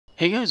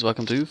Hey guys,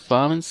 welcome to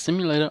Farming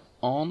Simulator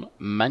on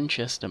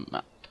Manchester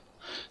map.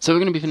 So we're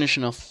going to be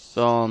finishing off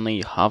on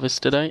the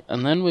harvest today,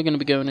 and then we're going to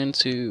be going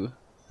into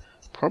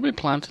probably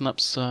planting up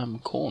some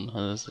corn,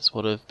 as that's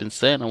what I've been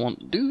saying I want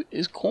to do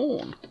is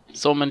corn.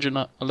 Someone mentioned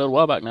that a little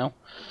while back now.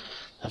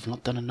 I've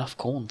not done enough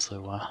corn,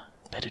 so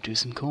better do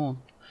some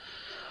corn.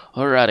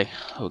 Alrighty,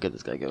 we'll get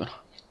this guy going.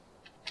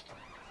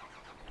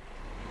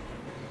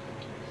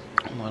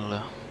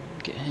 We'll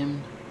get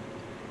him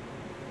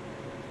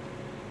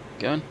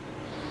going.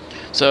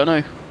 So I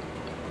know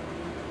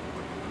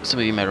some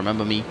of you may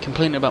remember me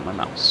complaining about my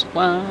mouse.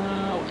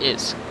 Wow,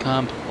 it's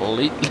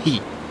completely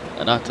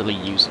and utterly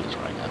useless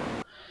right now.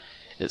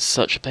 It's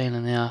such a pain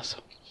in the ass.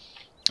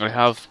 I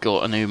have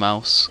got a new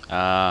mouse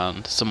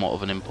and somewhat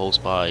of an impulse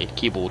buy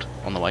keyboard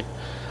on the way.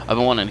 I've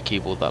been wanting a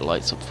keyboard that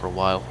lights up for a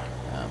while.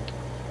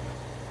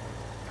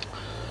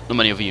 Not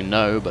many of you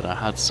know, but I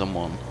had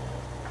someone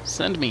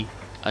send me,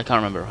 I can't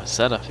remember what I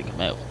said, I think it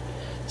may have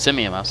sent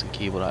me a mouse and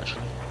keyboard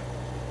actually,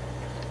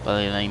 by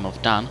the name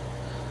of Dan,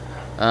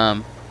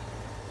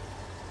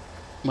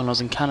 when I was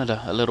in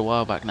Canada a little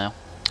while back now.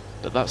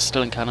 But that's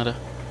still in Canada,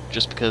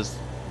 just because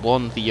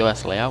one, the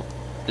US layout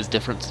is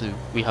different to,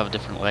 we have a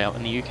different layout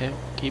in the UK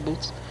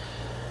keyboards,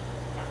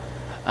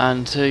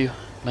 and two,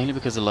 mainly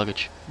because of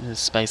luggage. There's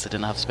space, I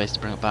didn't have space to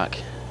bring it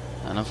back,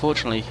 and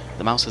unfortunately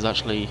the mouse is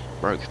actually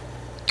broke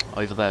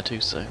over there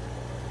too, so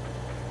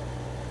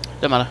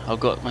don't matter.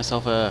 I've got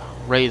myself a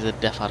Razer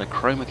Death Adder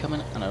Chroma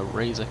coming, and a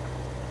Razer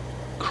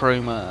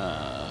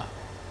Chroma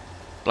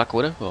Black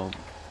Widow, or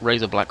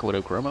Razer Black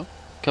Widow Chroma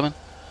coming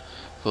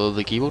for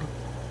the keyboard.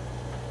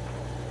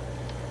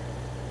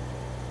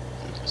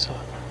 So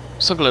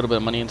sunk a little bit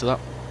of money into that,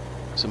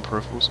 some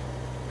peripherals.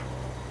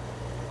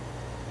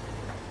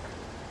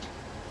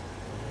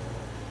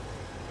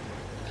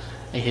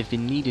 I have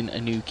been needing a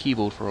new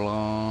keyboard for a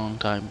long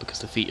time because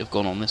the feet have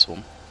gone on this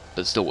one,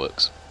 but it still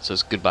works. So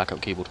it's a good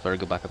backup keyboard, very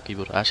good backup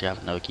keyboard. I actually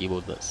have another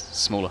keyboard that's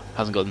smaller,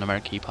 hasn't got a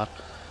numeric keypad,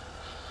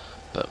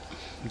 but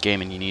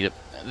gaming you need it.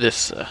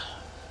 This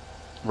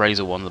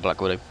Razer one, the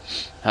Black Widow,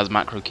 has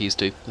macro keys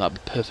too.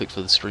 That'd be perfect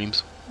for the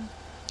streams,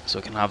 so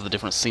I can have the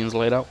different scenes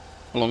laid out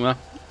along there.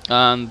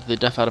 And the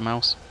Death Adder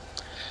mouse,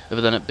 other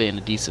than it being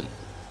a decent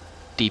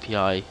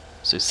DPI,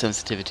 so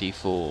sensitivity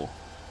for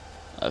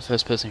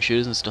first person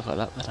shooters and stuff like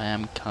that, that I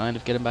am kind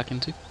of getting back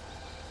into.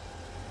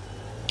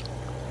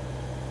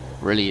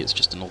 Really, it's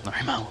just an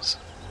ordinary mouse.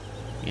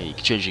 Yeah, you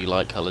can change your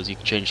light colours, you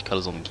can change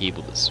colours on the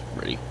keyboard. That's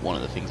really one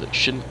of the things that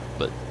shouldn't,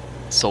 but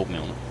sold me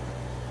on it.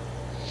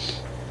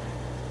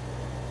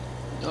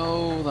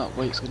 Oh, that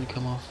weight's going to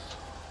come off.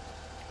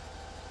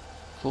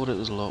 Thought it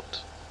was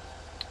locked.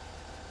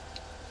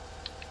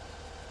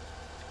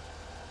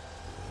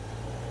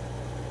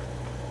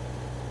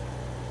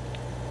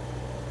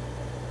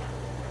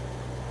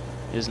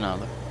 It is now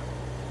though.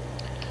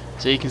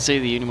 So you can see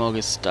the Unimog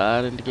is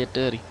starting to get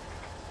dirty.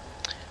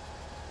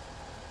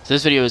 So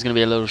this video is going to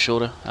be a little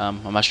shorter.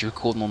 I'm actually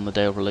recording on the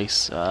day of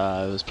release.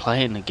 I was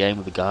playing a game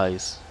with the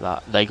guys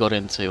that they got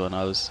into, and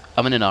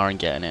I'm in an hour and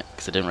getting it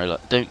because I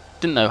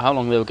didn't know how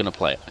long they were going to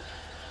play it.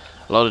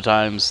 A lot of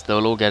times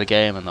they'll all get a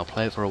game and they'll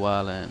play it for a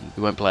while and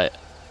we won't play it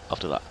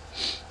after that.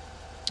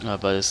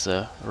 But it's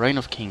Reign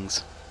of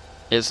Kings.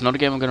 It's not a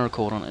game I'm going to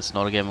record on. It's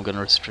not a game I'm going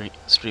to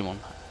stream on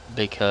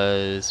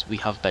because we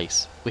have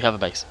base. We have a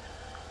base.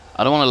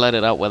 I don't want to let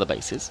it out where the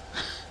base is.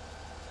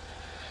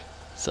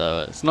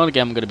 So it's not a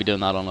game I'm going to be doing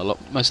that on a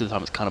lot. Most of the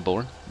time it's kind of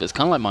boring, but it's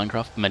kind of like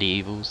Minecraft,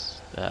 Medievals.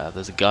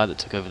 There's a guy that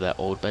took over their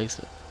old base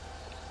that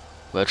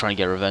we're trying to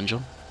get revenge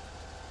on.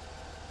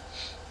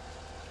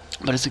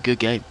 But it's a good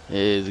game. It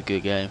is a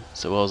good game.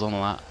 So I was on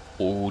that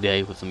all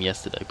day with them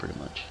yesterday, pretty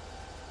much.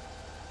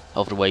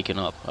 After waking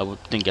up, I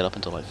didn't get up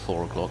until like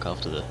 4 o'clock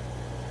after the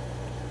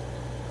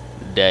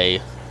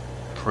day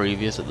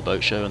previous at the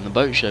boat show, and the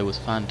boat show was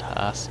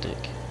fantastic.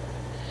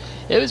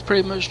 It was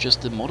pretty much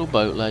just a model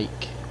boat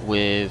lake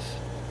with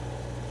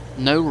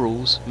no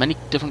rules, many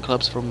different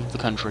clubs from the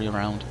country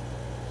around,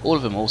 all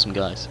of them awesome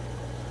guys.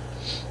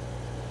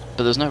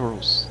 But there's no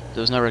rules,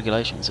 there was no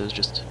regulations, it was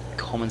just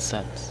common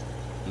sense.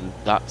 And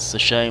that's a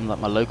shame that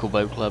my local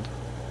boat club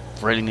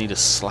really need a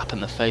slap in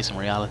the face in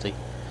reality.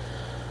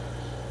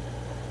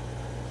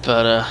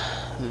 But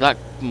that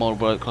model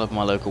boat club,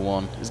 my local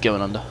one, is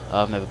going under.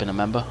 I've never been a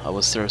member. I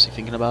was seriously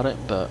thinking about it,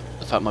 but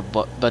the fact my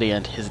buddy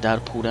and his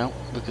dad pulled out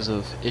because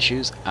of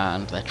issues,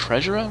 and their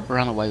treasurer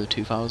ran away with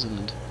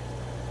 2,000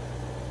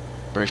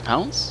 British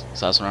pounds,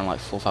 so that's around like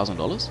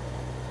 $4,000.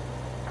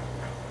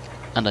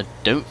 And I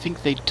don't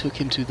think they took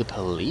him to the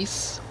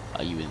police.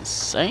 Are you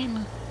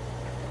insane?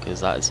 Because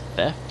that is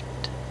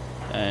theft,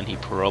 and he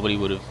probably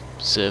would have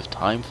served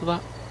time for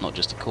that, not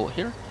just a court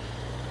hearing.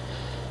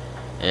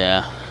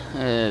 Yeah,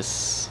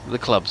 it's the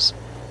club's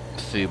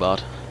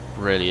foobard,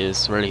 really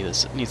is. Really,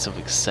 this needs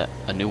something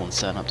a new one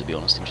set up, to be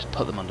honest, and just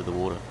put them under the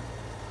water.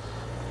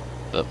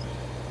 But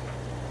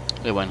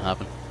it won't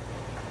happen.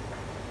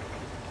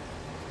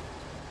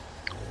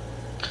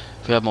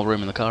 If we had more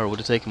room in the car, I would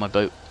have taken my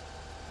boat.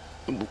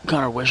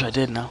 Kinda wish I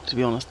did now, to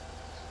be honest,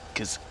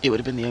 because it would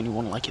have been the only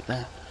one like it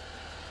there.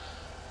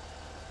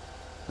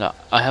 Now,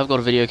 I have got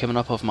a video coming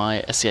up of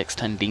my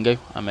SCX-10 Dingo.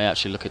 I may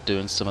actually look at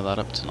doing some of that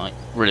up tonight.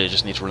 Really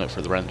just need to run it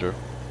through the renderer.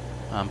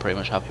 I'm pretty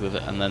much happy with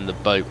it. And then the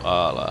boat,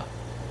 I'll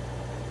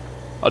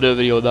do a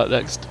video on that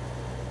next.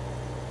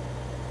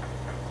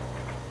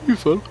 You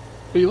fun?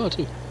 Where you are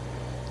too?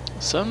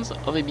 Sons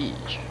of a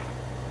beach.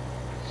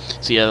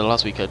 So yeah, the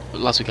last weekend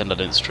I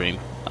didn't stream.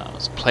 I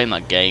was playing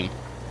that game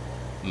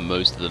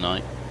most of the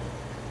night.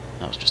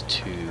 I was just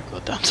too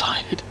goddamn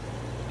tired.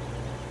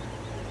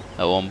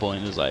 At one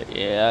point it was like,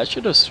 yeah, I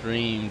should have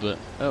streamed, but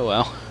oh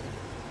well.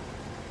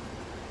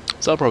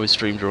 So I'll probably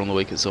stream during the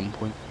week at some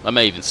point. I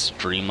may even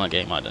stream that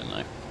game, I don't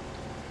know.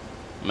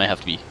 I may have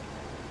to be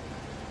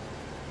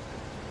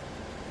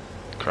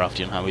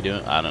crafty on how we do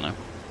it, I don't know.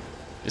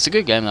 It's a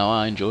good game though,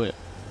 I enjoy it.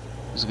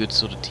 It's a good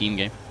sort of team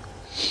game.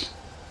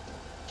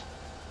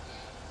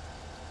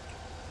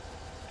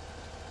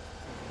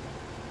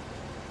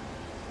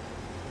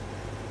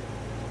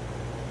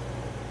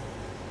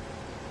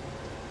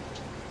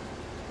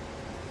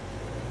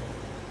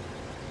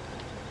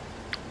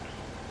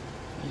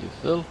 Are you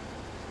Phil?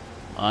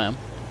 I am.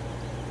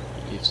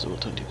 You've still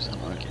got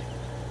 22%, okay.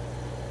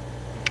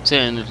 So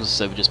yeah, needless to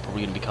say, we're just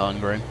probably going to be corn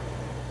growing.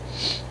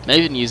 May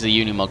even use the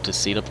Unimog to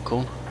seed up the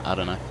corn. I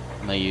don't know.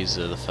 May use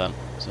the fan,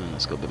 something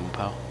that's got a bit more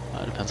power.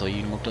 Depends how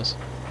Unimog does.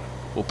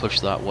 We'll push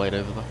that weight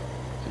over there,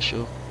 for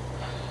sure.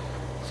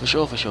 For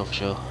sure, for sure, for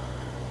sure.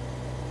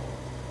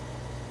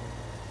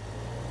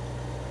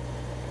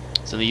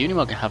 So the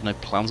Unimog can have no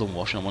plans on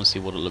washing. I want to see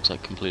what it looks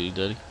like completely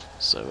dirty.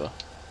 So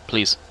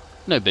please,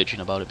 no bitching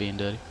about it being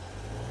dirty.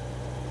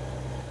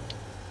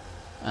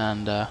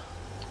 And there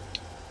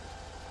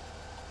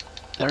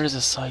is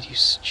a side, you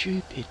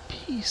stupid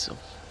piece of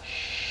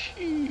shit.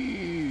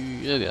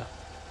 There we go.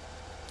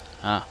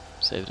 Ah,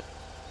 saved it.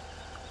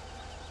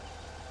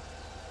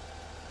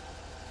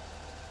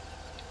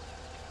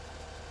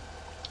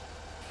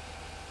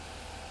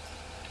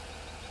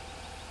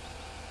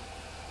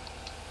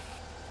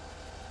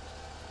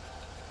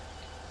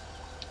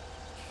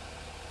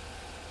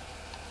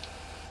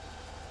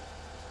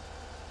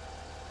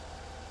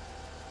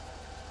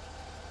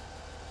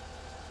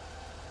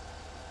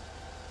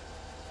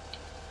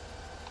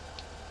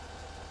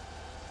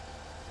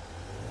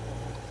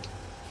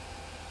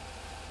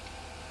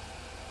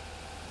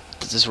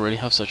 Does this really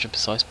have such a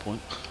precise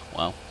point?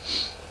 Wow.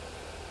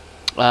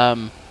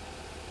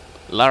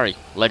 Larry,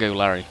 Lego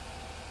Larry.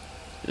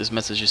 This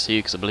message is to you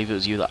because I believe it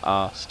was you that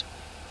asked.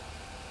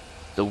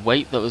 The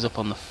weight that was up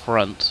on the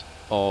front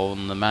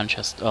on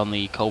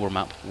the Cobra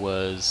map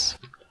was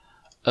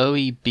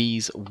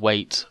OEB's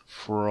weight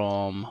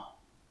from.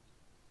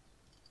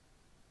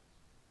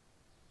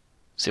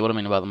 See what I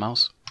mean about the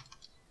mouse?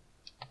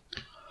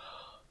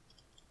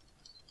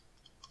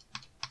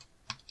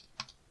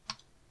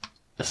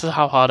 This is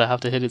how hard I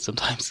have to hit it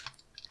sometimes.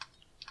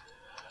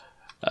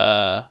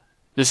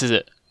 This is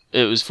it.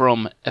 It was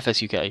from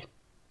FSUK.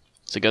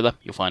 So go there,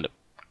 you'll find it.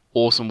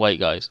 Awesome weight,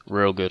 guys.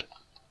 Real good.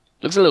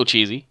 Looks a little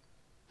cheesy, in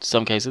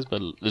some cases,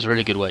 but it's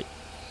really good weight.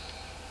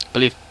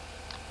 Believe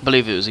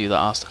it was you that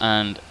asked,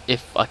 and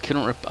if I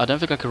couldn't, I don't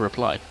think I could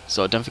reply.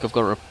 So I don't think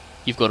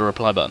you've got a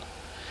reply button.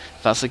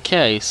 If that's the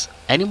case,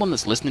 anyone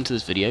that's listening to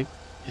this video,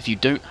 if you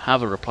don't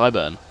have a reply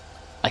button,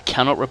 I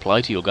cannot reply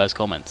to your guys'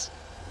 comments.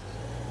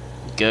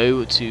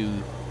 Go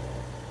to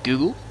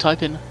Google,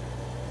 type in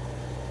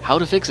how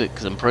to fix it,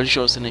 because I'm pretty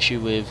sure it's an issue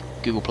with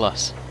Google+.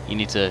 You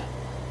need to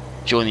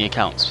join the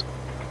accounts,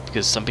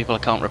 because some people I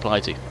can't reply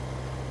to.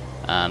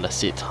 And I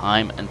see it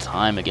time and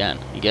time again.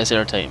 It gets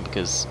irritating,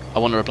 because I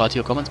want to reply to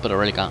your comments, but I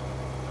really can't.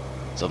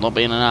 So I'm not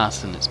being an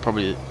ass, and it's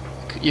probably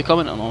you're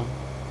commenting on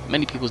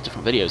many people's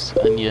different videos,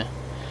 and you're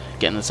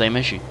getting the same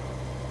issue.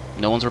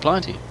 No one's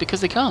replying to you,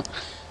 because they can't.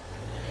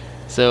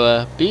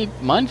 So be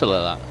mindful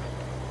of that.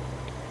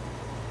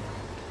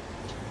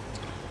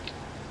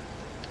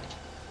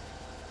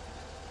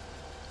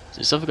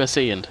 So something I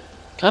see and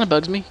kind of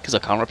bugs me because I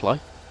can't reply,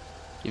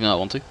 even though I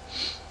want to.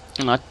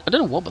 And I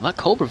don't know what, but that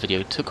Cobra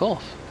video took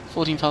off.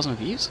 14,000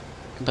 views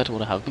compared to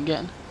what I have been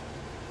getting.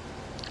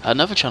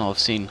 Another channel I've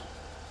seen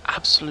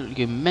absolutely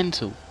go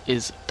mental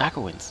is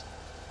Daggerwins.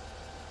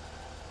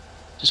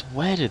 Just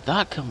where did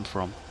that come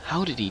from?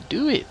 How did he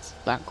do it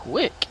that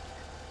quick?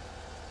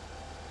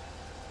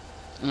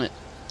 I mean,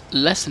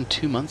 less than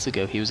 2 months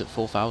ago he was at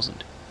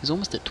 4,000. He's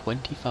almost at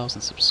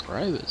 20,000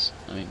 subscribers.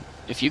 I mean,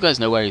 if you guys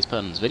know where he's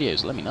putting his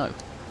videos, let me know.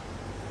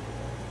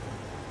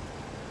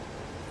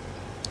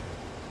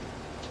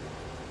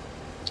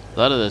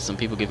 That or there's some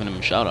people giving him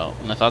a shout out,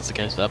 and if that's the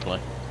case, fair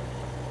play.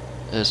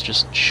 It's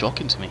just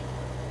shocking to me.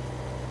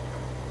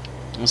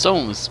 And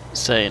someone was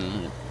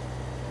saying,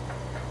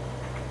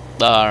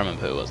 I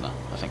remember who it was now,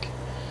 I think,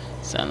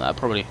 saying that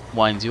probably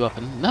winds you up,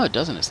 and no, it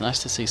doesn't. It's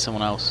nice to see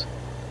someone else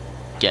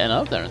getting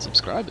up there in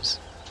subscribers.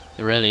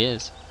 It really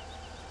is.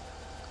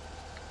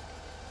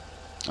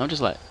 I'm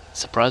just like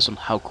surprised on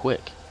how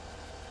quick.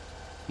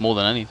 More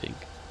than anything.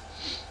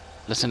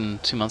 Less than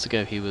 2 months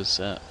ago he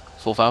was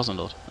 4,000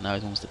 odd, and now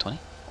he's almost at 20.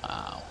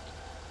 Wow.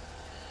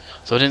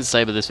 So I didn't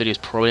say, but this video is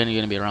probably only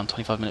going to be around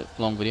 25-minute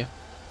long video.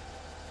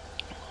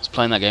 It's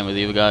playing that game with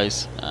you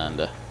guys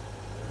and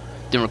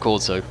didn't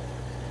record, so I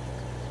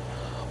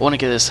want to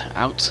get this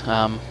out.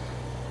 I'm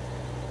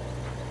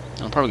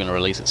probably going to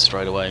release it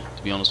straight away,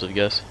 to be honest with you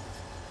guys.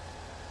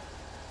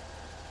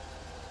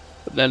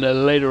 But then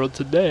later on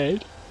today,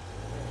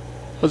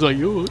 as I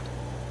yawn.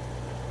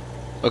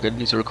 Okay, I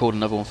need to record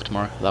another one for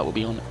tomorrow. That will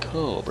be on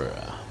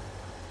Cobra.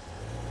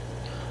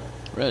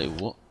 Really,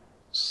 what?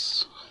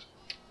 So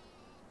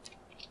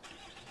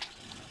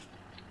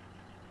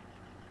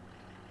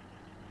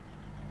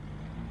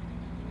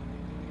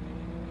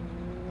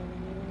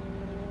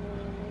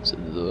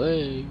the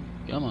way,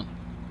 come on.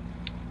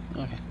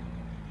 Okay.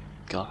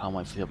 God, I can't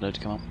wait for the upload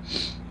to come up.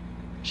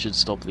 Should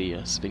stop the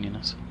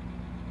spinniness.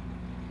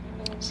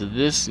 So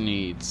this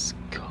needs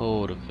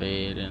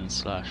cultivating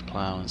 /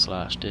 plowing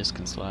 / disc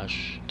and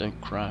 /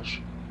 don't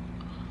crash.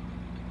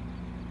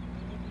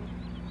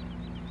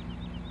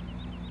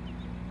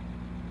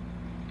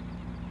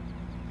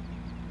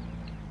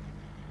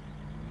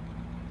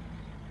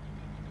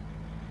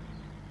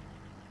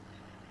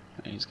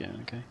 He's going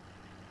okay.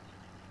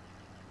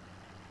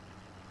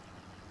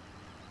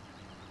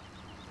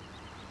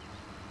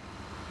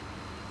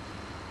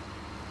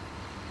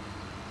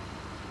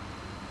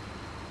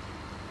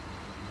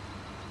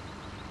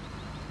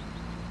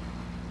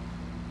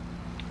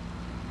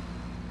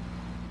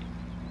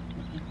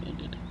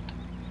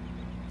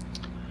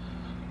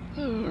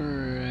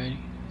 Alrighty.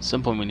 At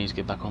some point we need to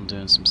get back on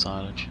doing some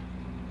silage.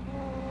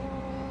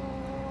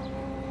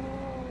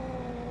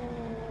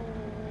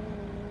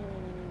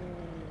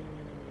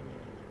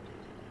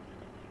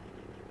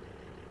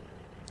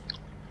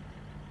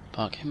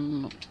 Park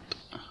him up.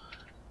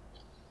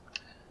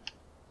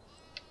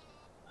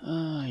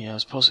 Yeah, I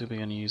was possibly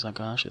going to use that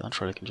guy. Actually, that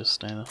trailer can just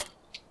stay there.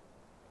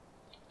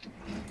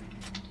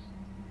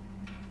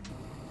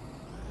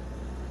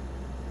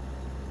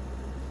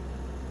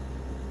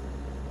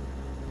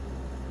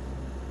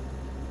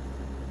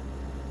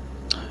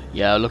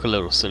 Yeah, I look a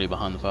little silly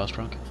behind the fast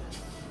truck.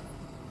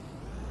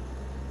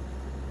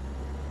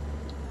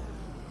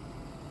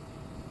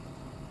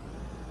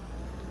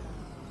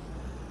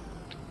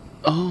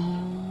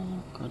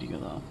 Oh, God, you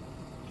got that.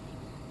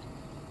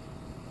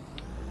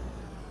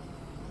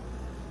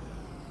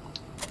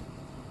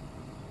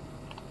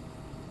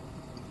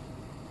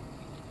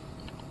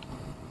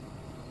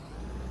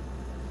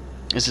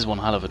 This is one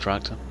hell of a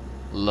tractor.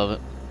 Love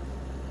it.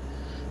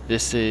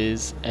 This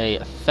is a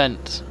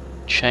Fendt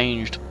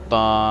changed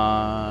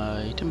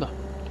by Timber.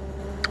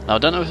 Now I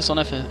don't know if it's on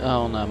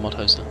Mod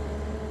Hoster.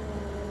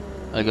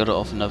 I got it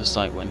off another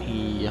site when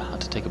he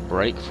had to take a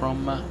break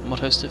from Mod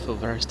Hoster for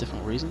various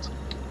different reasons.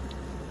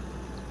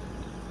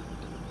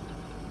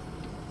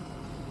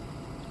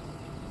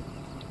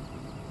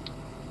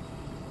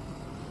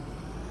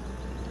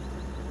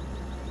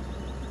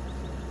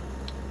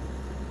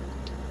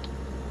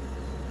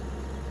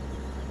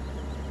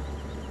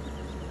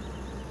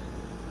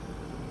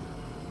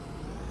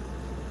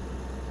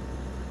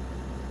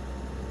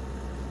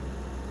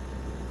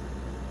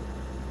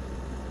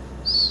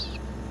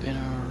 Spin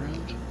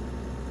around.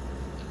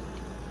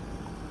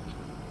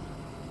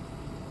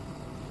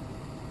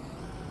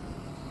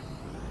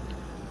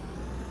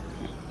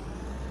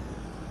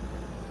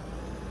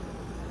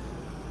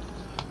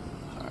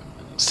 Alright,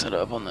 set it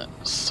up on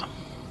this.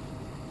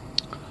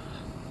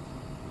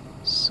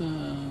 So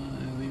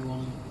we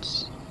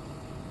want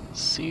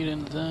seed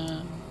in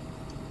there.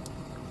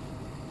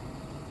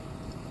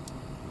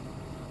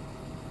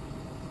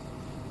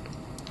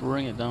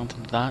 Bring it down to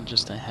that,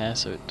 just a hair,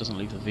 so it doesn't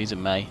leave the V's. It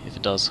may. If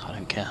it does, I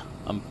don't care.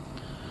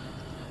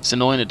 It's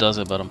annoying it does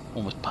it, but I'm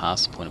almost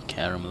past the point of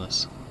caring with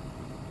this.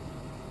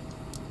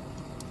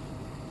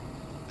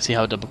 See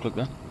how I double click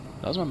there?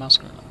 That was my mouse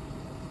screen.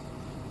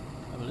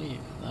 I believe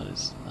that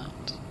is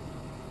that.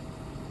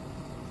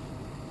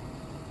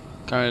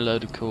 Currently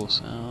loaded course.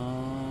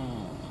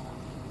 Oh,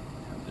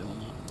 I'm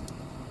doing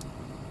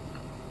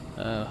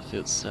that.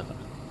 Field 7.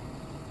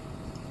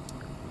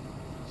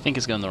 I think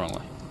it's going the wrong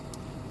way.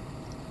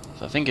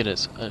 I think it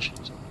is. Check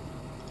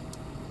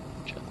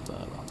that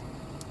out.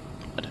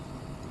 I don't.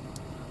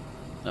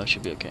 No, it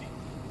should be okay.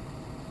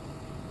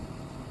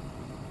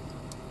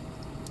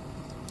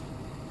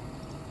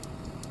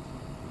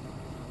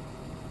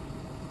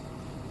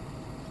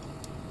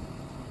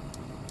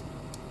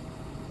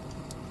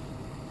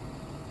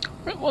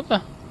 Right, what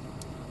the?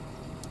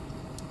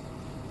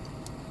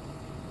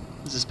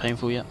 Is this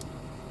painful yet?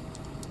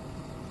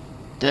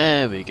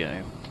 There we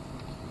go.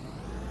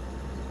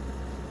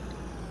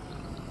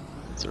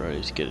 It's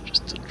ready to get it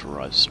just to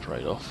drive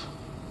straight off.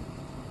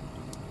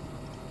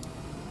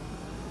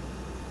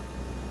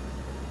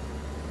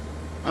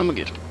 And we're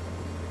good.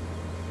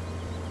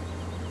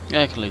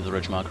 Yeah, I can leave the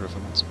ridge marker if I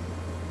want.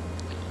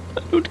 I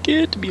don't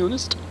care, to be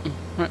honest.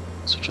 Right,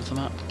 switch off the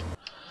map.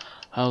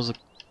 How's the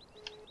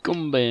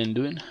combine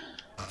doing?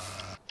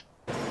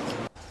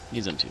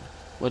 Needs empty.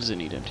 What does it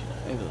need empty?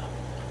 Over there.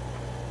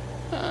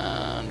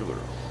 And we're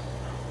off.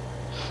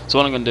 So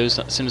what I'm going to do is,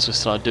 as soon as we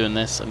start doing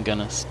this, I'm going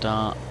to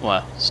start,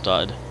 well,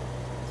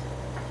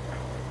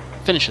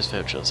 finish this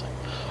field, shall I say.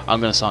 I'm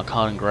going to start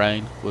carting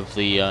grain with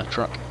the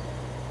truck.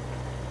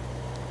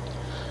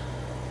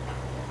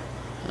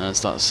 And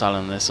start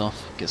selling this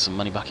off, get some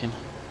money back in.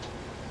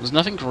 There's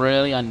nothing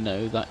really I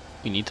know that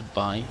we need to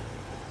buy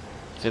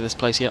for this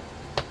place yet.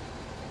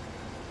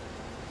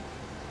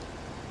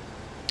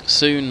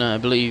 Soon, I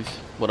believe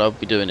what I'll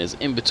be doing is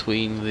in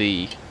between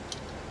the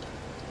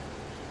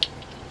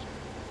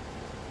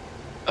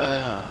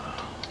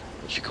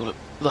what you call it,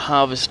 the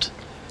harvest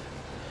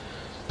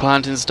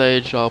planting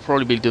stage, I'll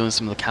probably be doing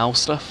some of the cow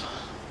stuff,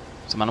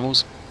 some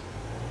animals,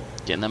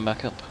 getting them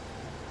back up.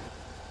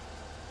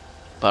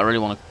 But I really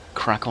want to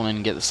crack on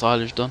and get the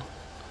silage done,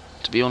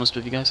 to be honest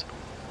with you guys.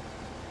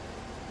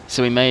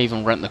 So we may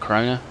even rent the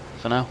Corona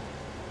for now.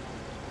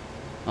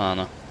 I don't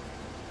know.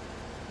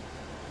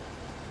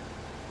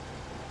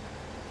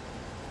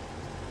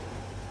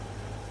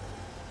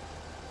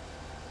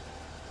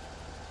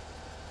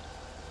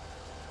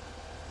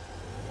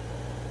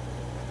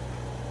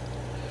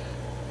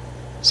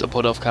 So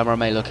put off camera, I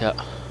may look at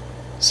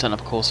setting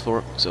up a course for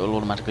it, so it'll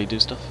automatically do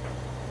stuff.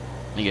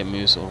 You get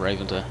Moose or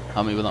Raven to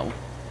help me with that one,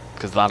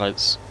 because that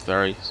it's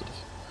very sort of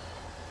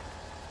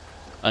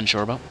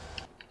unsure about.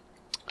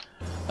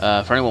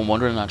 For anyone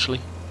wondering, actually,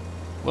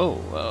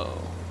 whoa.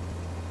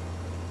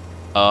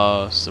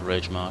 Oh, it's the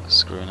rage mark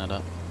screwing it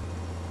up.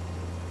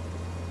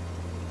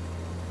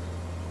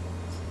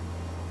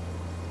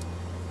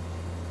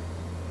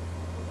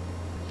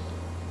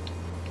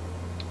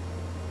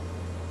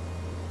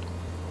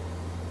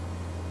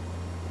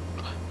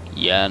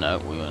 Yeah, no,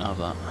 we won't have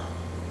that.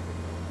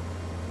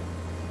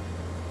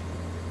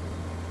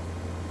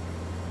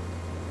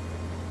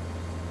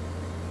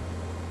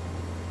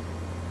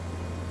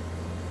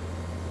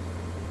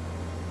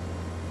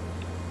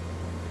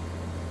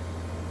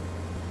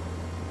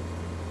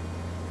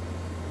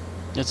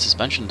 It's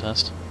suspension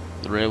test.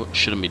 The rear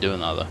shouldn't be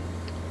doing that though.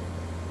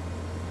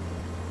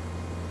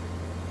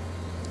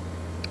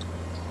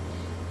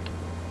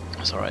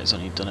 It's alright, it's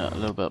only done it a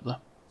little bit up there.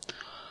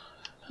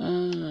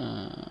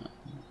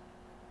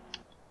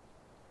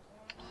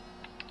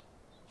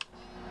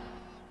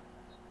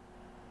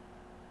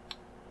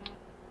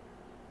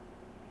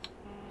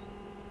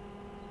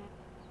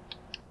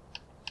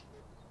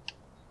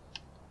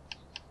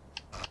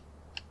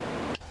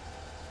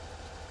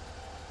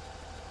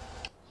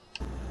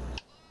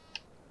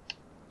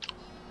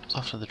 It's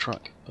after the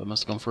truck, but I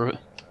must have gone through it.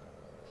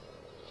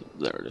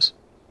 There it is.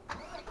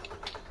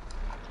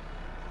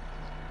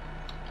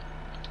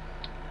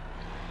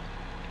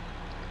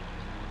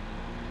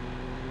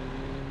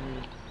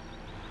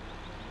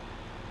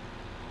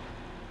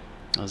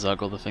 Has that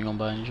got the thing on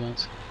by any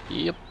chance?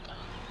 Yep.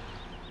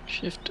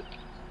 Shift.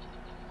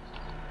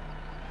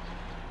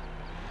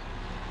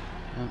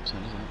 Yep, so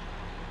does that.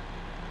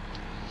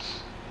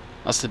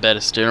 That's the better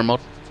steer mod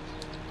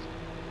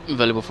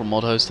available from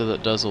Mod Hoster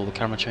that does all the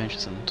camera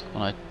changes, and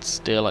when I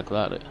steer like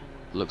that it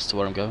looks to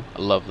where I'm going.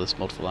 I love this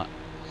mod for that.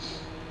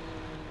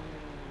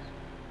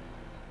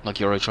 Like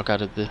Euro Truck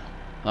added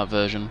that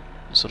version,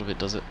 sort of it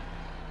does it.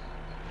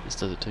 This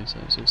does it too, so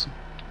it's awesome.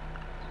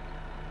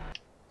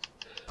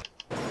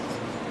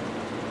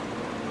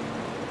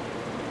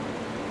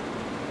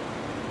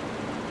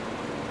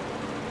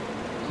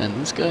 And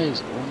this guy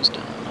is almost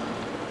done.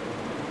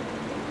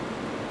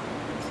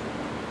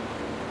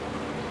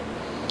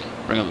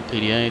 Bring up the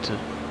PDA to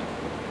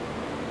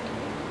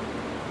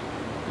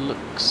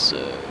look so.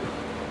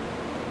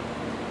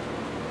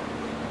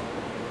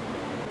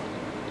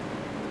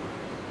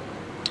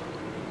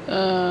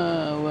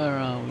 Where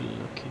are we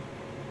looking?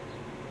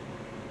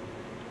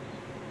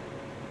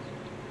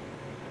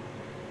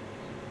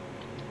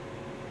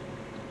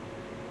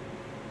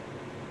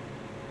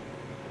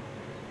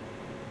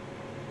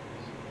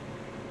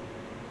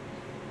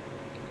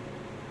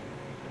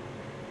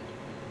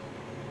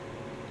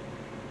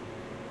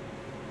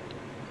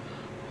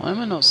 Why am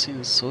I not seeing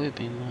the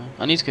soybean there?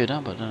 I need to go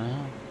down, but I don't know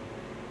how.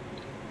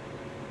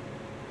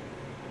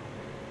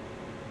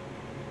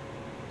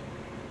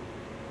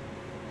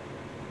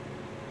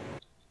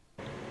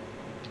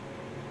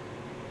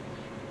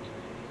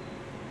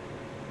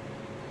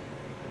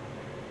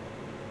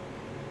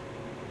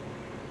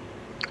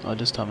 Oh,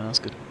 this time, that's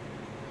good.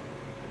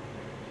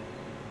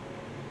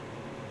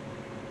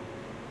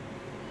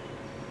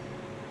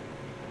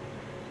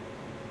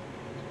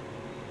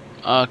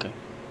 Ah, okay.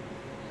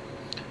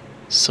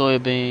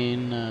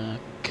 Soybean,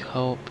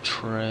 co-op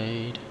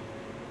trade.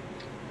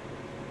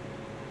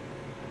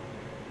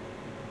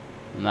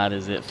 And that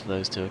is it for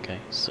those two, okay.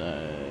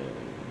 So,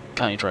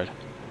 county trade.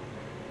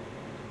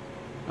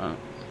 Alright.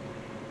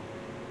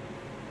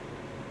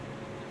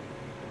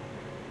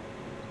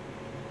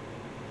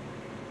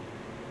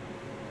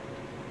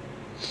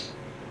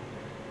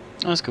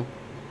 That's cool.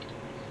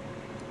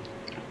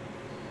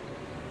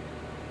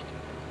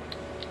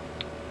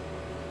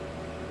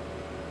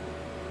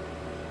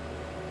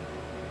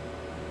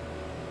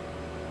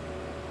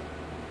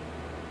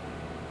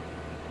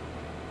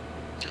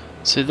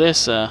 So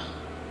this,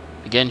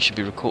 again, should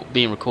be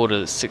being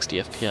recorded at 60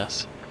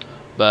 FPS,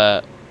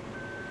 but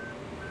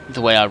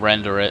the way I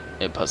render it,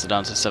 it puts it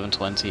down to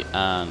 720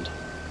 and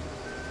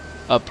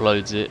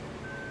uploads it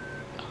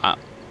at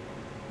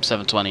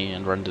 720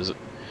 and renders it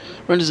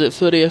at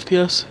 30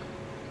 FPS.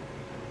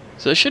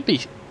 So it should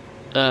be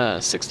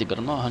 60, but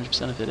I'm not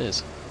 100% if it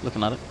is,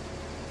 looking at it.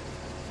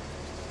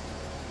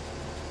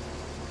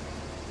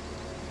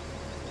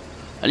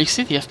 And you can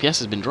see the FPS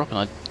has been dropping.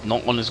 I've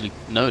not honestly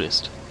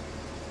noticed.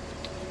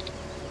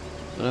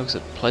 But looks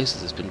at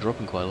places it's been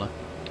dropping quite a lot.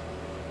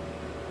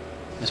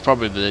 It's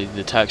probably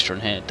the texture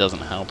in here. It doesn't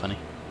help any.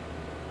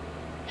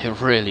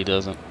 It really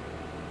doesn't.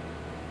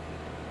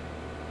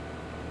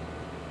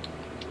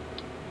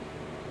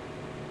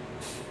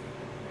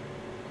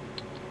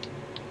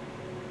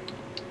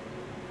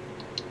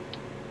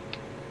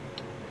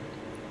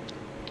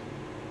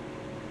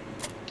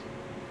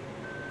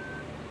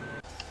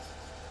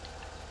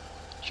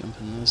 Jump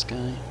in this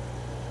guy.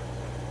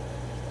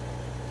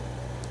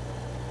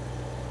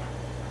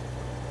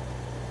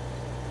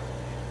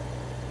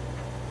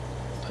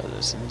 Put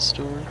this in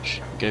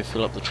storage. Go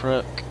fill up the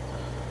truck.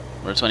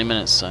 We're at 20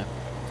 minutes, so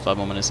 5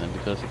 more minutes and it'll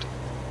be perfect.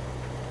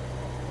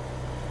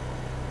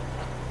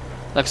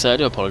 Like I said, I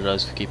do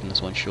apologise for keeping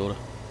this one shorter.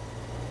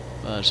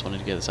 But I just wanted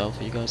to get this out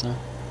for you guys now.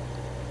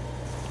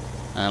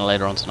 And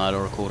later on tonight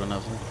I'll record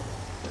another one.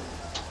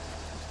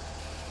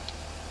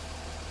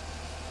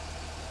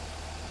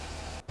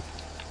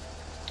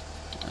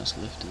 That's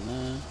lifting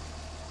there.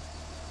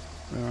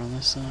 We're on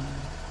this side.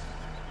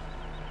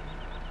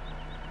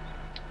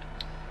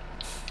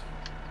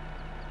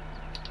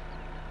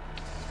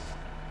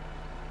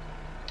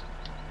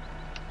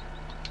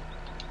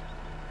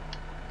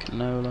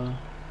 Canola.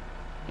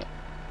 Yep.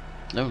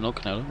 No, not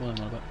canola. What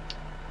am I about?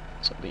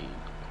 Soybean.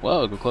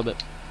 Whoa, got quite a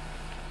bit.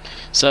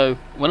 So,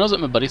 when I was at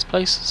my buddy's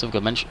place,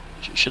 something I mentioned,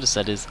 should have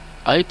said is,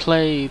 I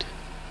played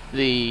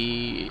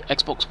the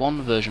Xbox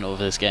One version of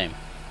this game.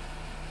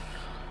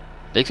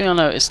 Big thing I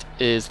noticed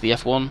is the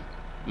F1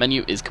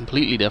 menu is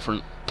completely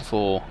different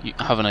for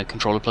having a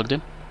controller plugged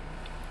in.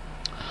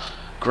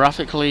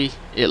 Graphically,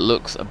 it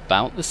looks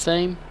about the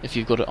same if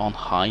you've got it on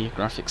high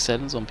graphics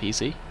settings on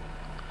PC.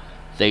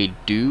 They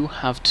do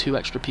have 2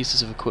 extra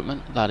pieces of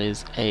equipment. That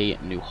is a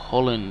New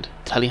Holland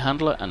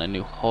telehandler and a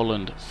New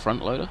Holland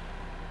front loader.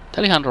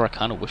 Telehandler I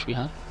kind of wish we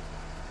had.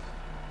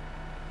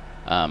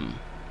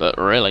 But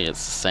really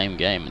it's the same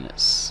game and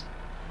it's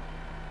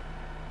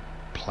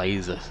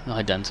plays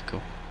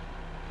identical.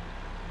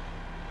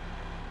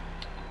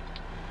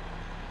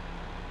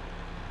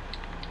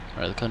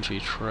 Right, the country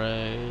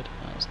trade.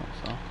 That's not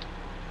far.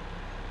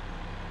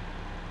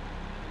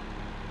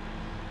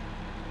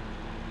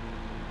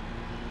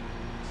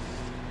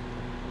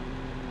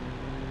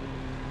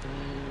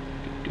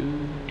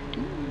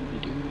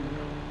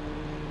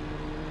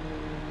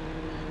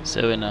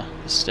 So in the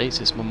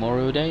States it's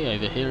Memorial Day,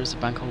 over here it's a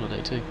bank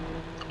holiday too.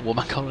 What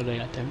bank holiday?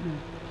 I don't know.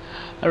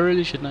 I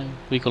really should know.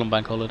 We call them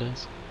bank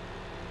holidays.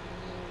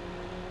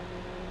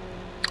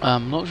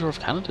 I'm not sure if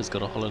Canada's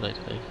got a holiday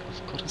today.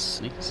 I've got a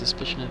sneaky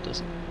suspicion it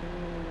doesn't.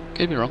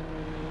 Could be wrong.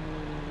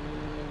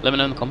 Let me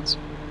know in the comments.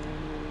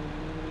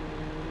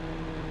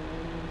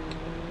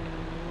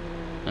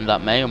 And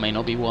that may or may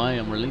not be why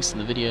I'm releasing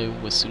the video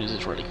as soon as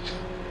it's ready.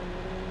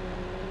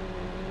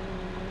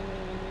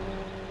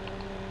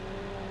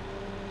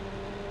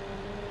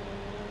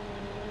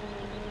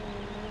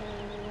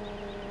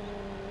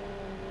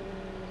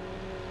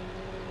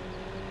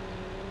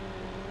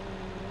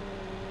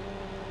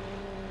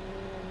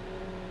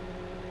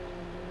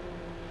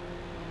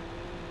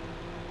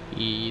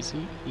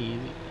 Easy,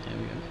 easy, there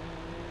we go.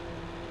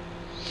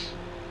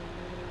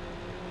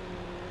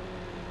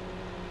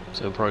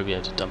 So we'll probably be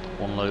able to dump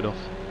one load off.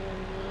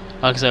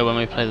 Like I say, when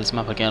we play this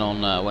map again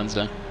on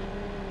Wednesday,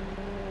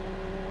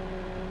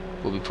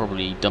 we'll be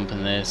probably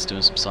dumping this,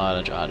 doing some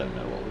silage. I don't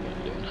know what we're going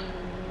to be doing.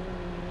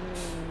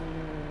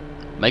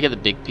 May get the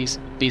big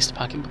beast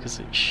packing because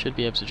it should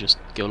be able to just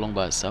go along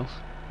by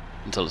itself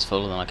until it's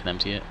full, and then I can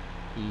empty it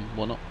and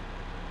whatnot.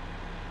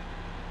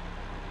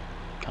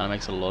 Kind of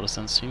makes a lot of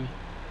sense to me.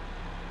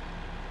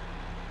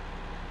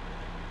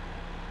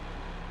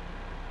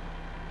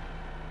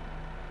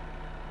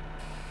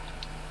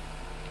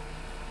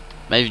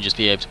 Maybe just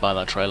be able to buy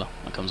that trailer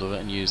that comes with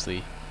it and use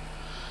the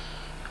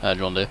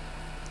John Deere.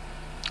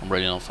 I'm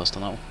really not fussed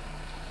on that one.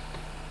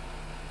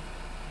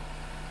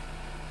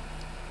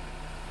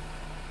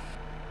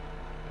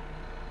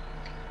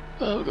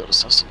 Well, we've got to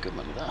save some good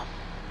money there.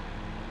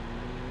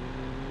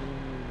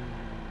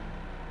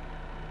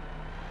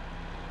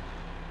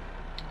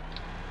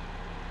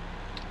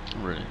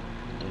 I really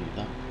don't need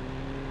that.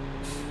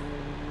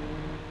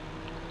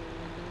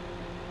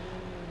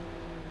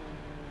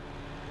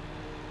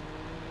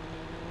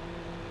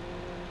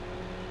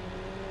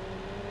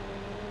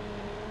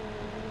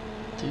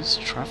 Does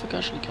traffic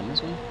actually come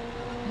this way?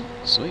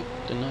 Sweet,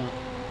 didn't know that.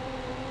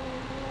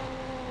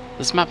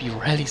 This map you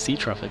rarely see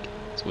traffic.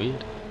 It's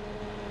weird.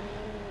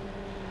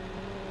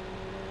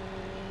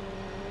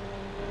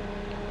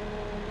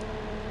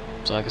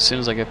 So like as soon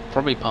as I get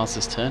probably past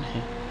this turn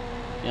here,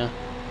 yeah,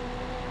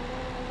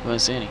 I won't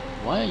see any.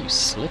 Why are you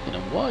slipping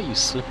and why are you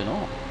slipping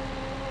on?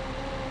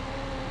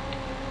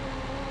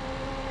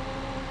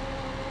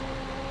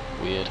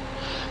 weird.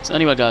 So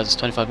anyway guys, it's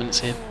 25 minutes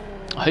here.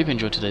 I hope you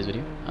enjoyed today's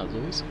video, as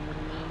always.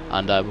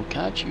 And I will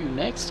catch you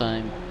next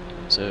time.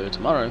 So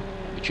tomorrow,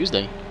 will be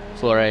Tuesday,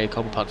 for a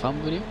Cobble Park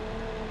Farm video.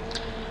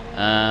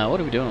 What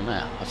are we doing on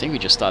there? I think we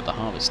just started the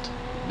harvest.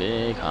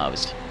 Big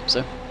harvest.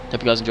 So,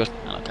 hope you guys enjoyed,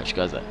 and I'll catch you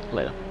guys there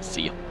later.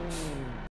 See ya.